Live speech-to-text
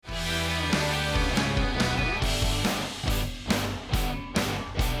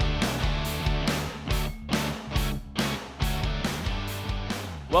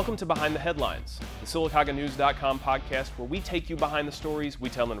Welcome to Behind the Headlines, the SylacaugaNews.com podcast where we take you behind the stories we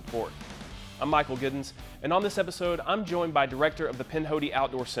tell and report. I'm Michael Giddens, and on this episode, I'm joined by Director of the Pinhoti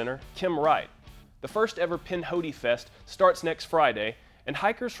Outdoor Center, Kim Wright. The first ever Pinhoti Fest starts next Friday, and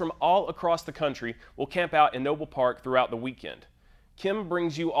hikers from all across the country will camp out in Noble Park throughout the weekend. Kim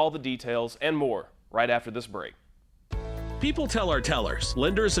brings you all the details and more right after this break. People tell our tellers,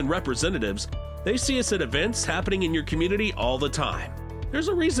 lenders, and representatives they see us at events happening in your community all the time. There's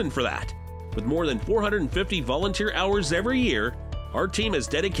a reason for that. With more than 450 volunteer hours every year, our team is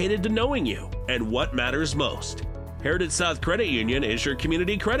dedicated to knowing you and what matters most. Heritage South Credit Union is your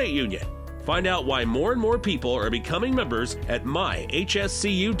community credit union. Find out why more and more people are becoming members at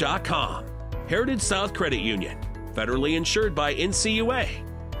myhscu.com. Heritage South Credit Union, federally insured by NCUA,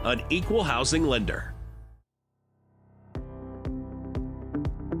 an equal housing lender.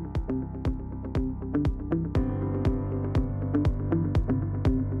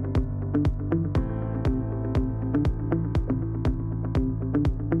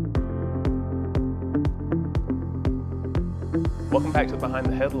 Welcome back to Behind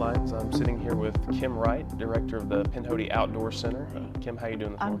the Headlines. I'm sitting here with Kim Wright, Director of the Pinhoti Outdoor Center. Kim, how are you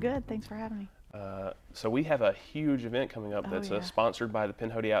doing this morning? I'm good. Thanks for having me. So we have a huge event coming up that's sponsored by the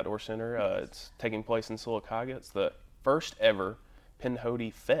Pinhoti Outdoor Center. It's taking place in Sylacauga. It's the first ever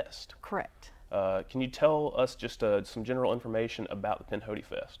Pinhoti Fest. Correct. Can you tell us just some general information about the Pinhoti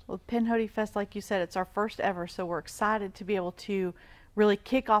Fest? Well, Pinhoti Fest, like you said, it's our first ever, so we're excited to be able to really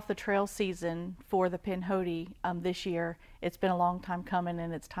kick off the trail season for the Pinhoti this year. It's been a long time coming,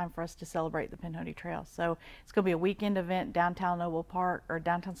 and it's time for us to celebrate the Pinhoti Trail. So it's going to be a weekend event downtown Noble Park, or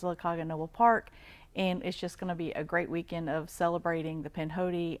downtown Sylacauga Noble Park, and it's just going to be a great weekend of celebrating the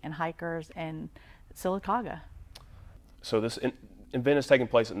Pinhoti and hikers and Sylacauga. So this event is taking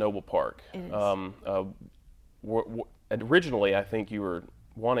place at Noble Park. It is. Originally, I think you were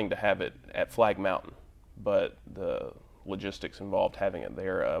wanting to have it at Flag Mountain, but the logistics involved having it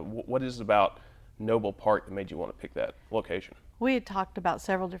there. What is it about Noble Park that made you want to pick that location? We had talked about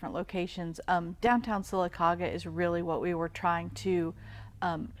several different locations. Downtown Sylacauga is really what we were trying to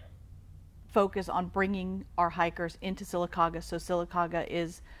focus on, bringing our hikers into Sylacauga, so Sylacauga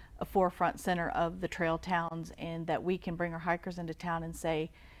is a forefront center of the trail towns, and that we can bring our hikers into town and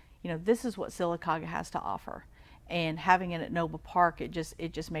say, you know, this is what Sylacauga has to offer. And having it at Noble Park, it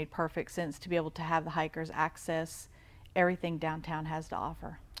just made perfect sense to be able to have the hikers access everything downtown has to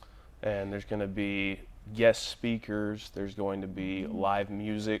offer. And there's going to be guest speakers, there's going to be live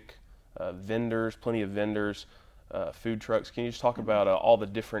music, vendors, plenty of vendors, food trucks. Can you just talk about all the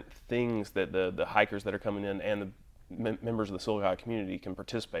different things that the hikers that are coming in and the members of the Sylacauga community can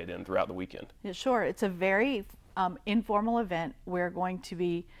participate in throughout the weekend? Yeah, sure. It's a very informal event. We're going to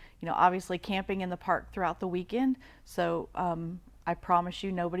be, obviously camping in the park throughout the weekend. So I promise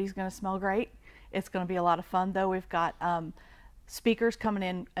you nobody's going to smell great. It's going to be a lot of fun, though. We've got speakers coming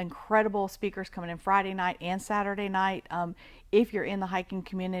in, incredible speakers coming in Friday night and Saturday night. If you're in the hiking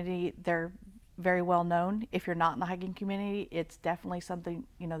community, they're very well known. If you're not in the hiking community, it's definitely something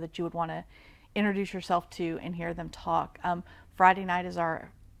that you would want to introduce yourself to and hear them talk. Friday night is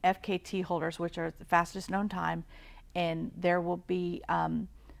our FKT holders, which are the fastest known time, and there will be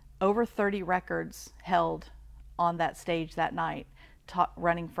over 30 records held on that stage that night,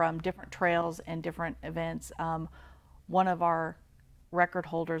 running from different trails and different events. One of our record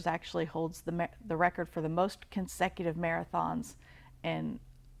holders actually holds the record for the most consecutive marathons, and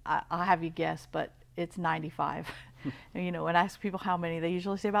I'll have you guess, but it's 95. And ask people how many, they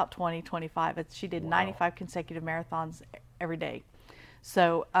usually say about 20, 25. She did 95 consecutive marathons every day.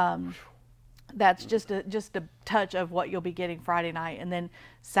 So that's just a touch of what you'll be getting Friday night. And then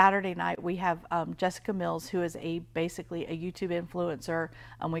Saturday night we have Jessica Mills, who is basically a YouTube influencer,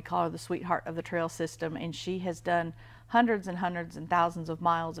 and we call her the sweetheart of the trail system, and she has done hundreds and hundreds and thousands of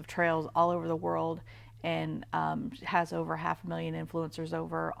miles of trails all over the world, and has over 500,000 influencers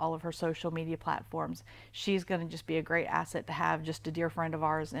over all of her social media platforms. She's going to just be a great asset to have, just a dear friend of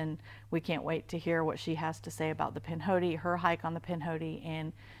ours, and we can't wait to hear what she has to say about the Pinhoti, her hike on the Pinhoti,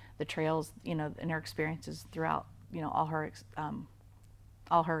 and the trails, and her experiences throughout, all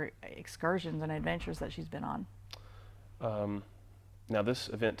her excursions and adventures that she's been on. Now, this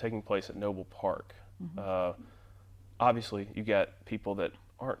event taking place at Noble Park, obviously you got people that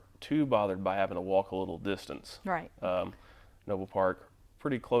aren't too bothered by having to walk a little distance. Right. Noble Park,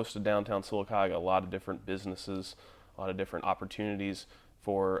 pretty close to downtown Sylacauga, a lot of different businesses, a lot of different opportunities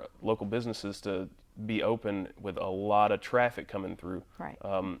for local businesses to be open with a lot of traffic coming through. Right.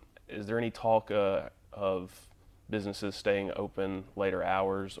 Is there any talk of businesses staying open later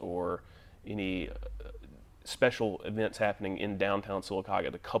hours, or any special events happening in downtown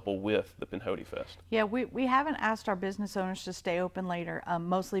Sylacauga to couple with the Pinhoti Fest? Yeah, we haven't asked our business owners to stay open later,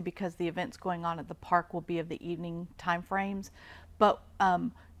 mostly because the events going on at the park will be of the evening time frames. But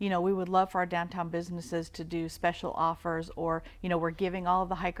you know, we would love for our downtown businesses to do special offers, or, you know, we're giving all of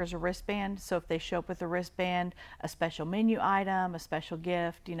the hikers a wristband. So if they show up with a wristband, a special menu item, a special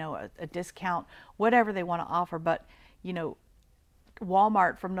gift, you know, a discount, whatever they want to offer. But, you know,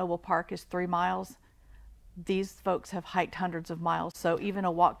 Walmart from Noble Park is 3 miles. These folks have hiked hundreds of miles, so even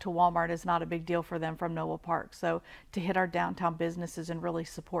a walk to Walmart is not a big deal for them from Noble Park. So to hit our downtown businesses and really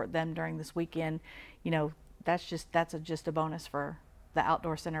support them during this weekend, you know, that's just a bonus for the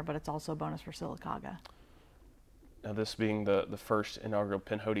outdoor center, but it's also a bonus for Sylacauga. Now, this being the first inaugural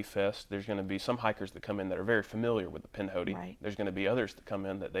Pinhoti Fest, there's going to be some hikers that come in that are very familiar with the Pinhoti. Right. There's going to be others that come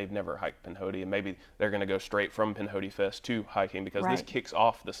in that they've never hiked Pinhoti, and maybe they're going to go straight from Pinhoti Fest to hiking, because this Right. kicks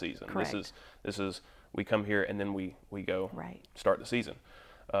off the season. Correct. This is we come here and then we go Right. start the season.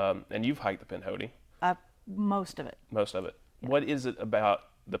 And you've hiked the Pinhoti. Most of it. Most of it. Yeah. What is it about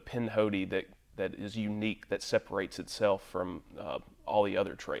the Pinhoti that is unique, that separates itself from all the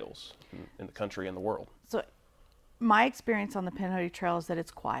other trails in the country and the world? So my experience on the Pinhoti Trail is that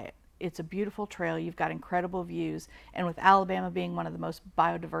it's quiet. It's a beautiful trail. You've got incredible views. And with Alabama being one of the most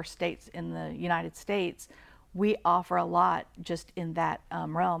biodiverse states in the United States, we offer a lot just in that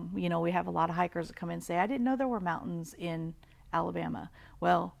realm. You know, we have a lot of hikers that come in and say, I didn't know there were mountains in Alabama.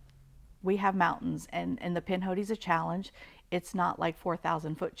 Well, we have mountains, and the Pinhoti's a challenge. It's not like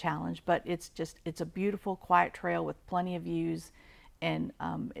 4,000 foot challenge, but it's a beautiful, quiet trail with plenty of views, and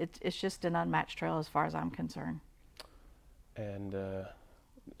it's just an unmatched trail as far as I'm concerned. And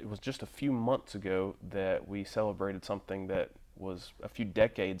it was just a few months ago that we celebrated something that was a few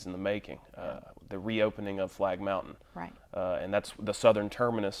decades in the making, the reopening of Flag Mountain. Right. And that's the southern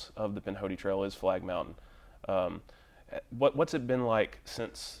terminus of the Pinhoti Trail is Flag Mountain. What's it been like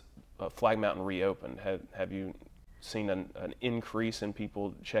since Flag Mountain reopened? Have you seen an increase in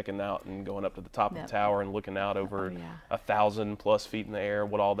people checking out and going up to the top of the tower and looking out over 1,000+ feet in the air,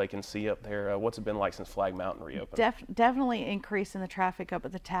 what all they can see up there? What's it been like since Flag Mountain reopened? Definitely increase in the traffic up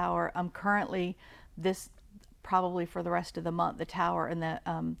at the tower. Currently, probably for the rest of the month, the tower and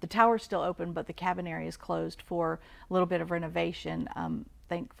the tower's still open, but the cabin area is closed for a little bit of renovation.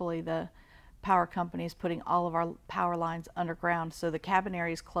 Thankfully, the power company is putting all of our power lines underground, so the cabin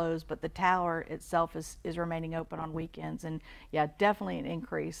area is closed, but the tower itself is remaining open on weekends. And yeah, definitely an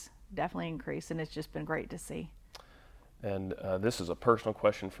increase, and it's just been great to see. And this is a personal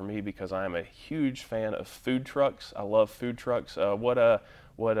question for me, because I am a huge fan of food trucks. I love food trucks. What are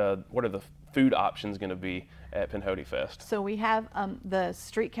the food options going to be at Pinhoti Fest? So we have the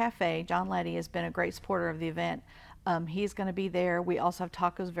Street Cafe. John Letty has been a great supporter of the event. He's going to be there. We also have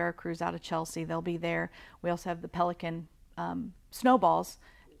Tacos Veracruz out of Chelsea. They'll be there. We also have the Pelican Snowballs.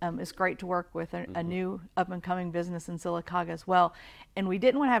 It's great to work with a new up-and-coming business in Sylacauga as well. And we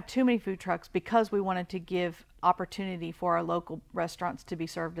didn't want to have too many food trucks because we wanted to give opportunity for our local restaurants to be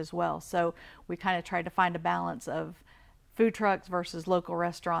served as well. So we kind of tried to find a balance of food trucks versus local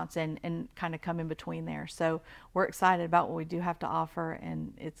restaurants and kind of come in between there. So we're excited about what we do have to offer,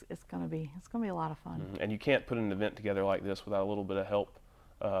 and it's going to be a lot of fun. Mm-hmm. And you can't put an event together like this without a little bit of help.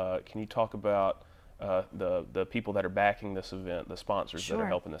 Can you talk about the people that are backing this event, the sponsors that are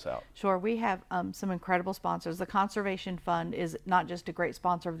helping this out? Sure. We have some incredible sponsors. The Conservation Fund is not just a great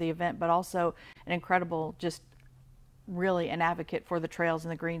sponsor of the event, but also an incredible, just really an advocate for the trails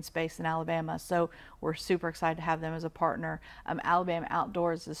and the green space in Alabama. So we're super excited to have them as a partner. Alabama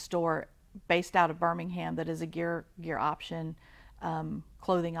Outdoors is a store based out of Birmingham that is a gear option,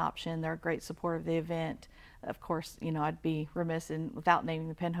 clothing option. They're a great supporter of the event. Of course, you know, I'd be remiss without naming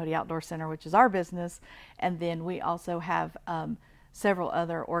the Pinhoti Outdoor Center, which is our business. And then we also have several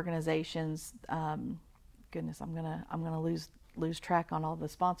other organizations. Goodness, I'm gonna lose track on all the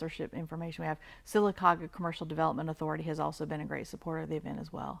sponsorship information we have. Sylacauga Commercial Development Authority has also been a great supporter of the event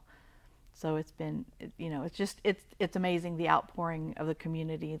as well. So it's been, you know, it's amazing the outpouring of the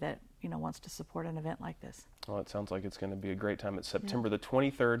community that, you know, wants to support an event like this. Well, it sounds like it's going to be a great time. It's September the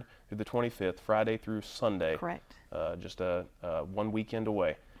 23rd through the 25th, Friday through Sunday. Correct. Just one weekend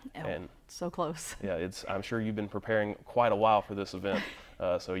away. Oh, and so close. Yeah, I'm sure you've been preparing quite a while for this event.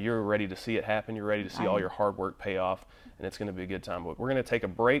 So you're ready to see it happen. You're ready to see all your hard work pay off, and it's going to be a good time. But we're going to take a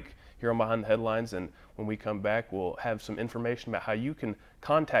break here on Behind the Headlines, and when we come back, we'll have some information about how you can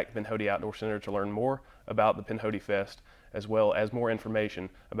contact Pinhoti Outdoor Center to learn more about the Pinhoti Fest, as well as more information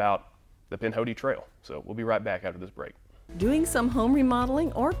about the Pinhoti Trail. So we'll be right back after this break. Doing some home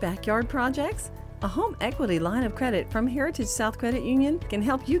remodeling or backyard projects? A home equity line of credit from Heritage South Credit Union can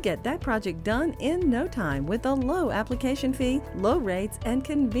help you get that project done in no time with a low application fee, low rates, and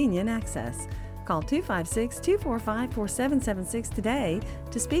convenient access. Call 256-245-4776 today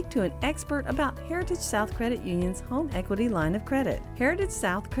to speak to an expert about Heritage South Credit Union's home equity line of credit. Heritage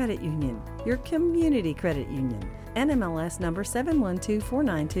South Credit Union, your community credit union. NMLS number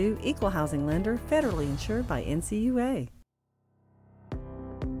 712492, Equal Housing Lender, federally insured by NCUA.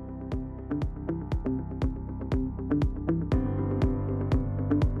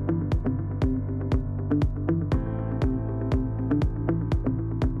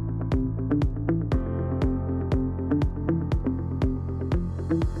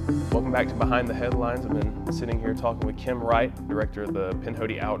 Welcome back to Behind the Headlines. I've been sitting here talking with Kim Wright, director of the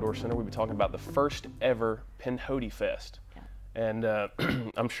Pinhoti Outdoor Center. We've been talking about the first ever Pinhoti Fest. Yeah. And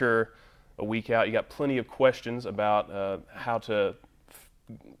I'm sure a week out you got plenty of questions about how to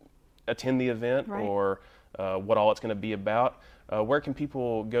attend the event, right, or what all it's going to be about. Where can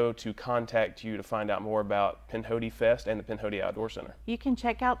people go to contact you to find out more about Pinhoti Fest and the Pinhoti Outdoor Center? You can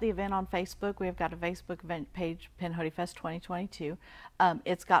check out the event on Facebook. We've got a Facebook event page, Pinhoti Fest 2022.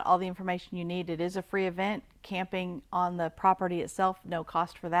 It's got all the information you need. It is a free event. Camping on the property itself, no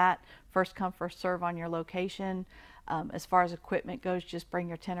cost for that. First come, first serve on your location. As far as equipment goes, just bring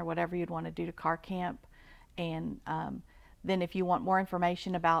your tent or whatever you'd want to do to car camp. And then if you want more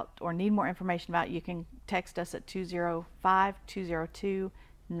information about or need more information about, you can text us at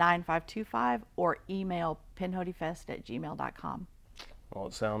 205-202-9525 or email pinhotifest@gmail.com. Well,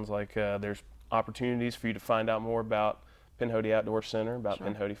 it sounds like there's opportunities for you to find out more about Pinhoti Outdoor Center, about sure,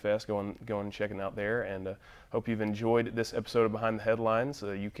 Pinhoti Fest. Going and checking out there, and hope you've enjoyed this episode of Behind the Headlines.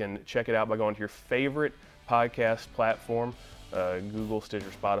 You can check it out by going to your favorite podcast platform, Google,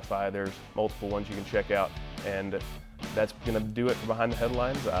 Stitcher, Spotify. There's multiple ones you can check out, and that's going to do it for Behind the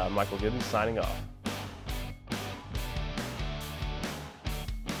Headlines. Michael Giddens signing off.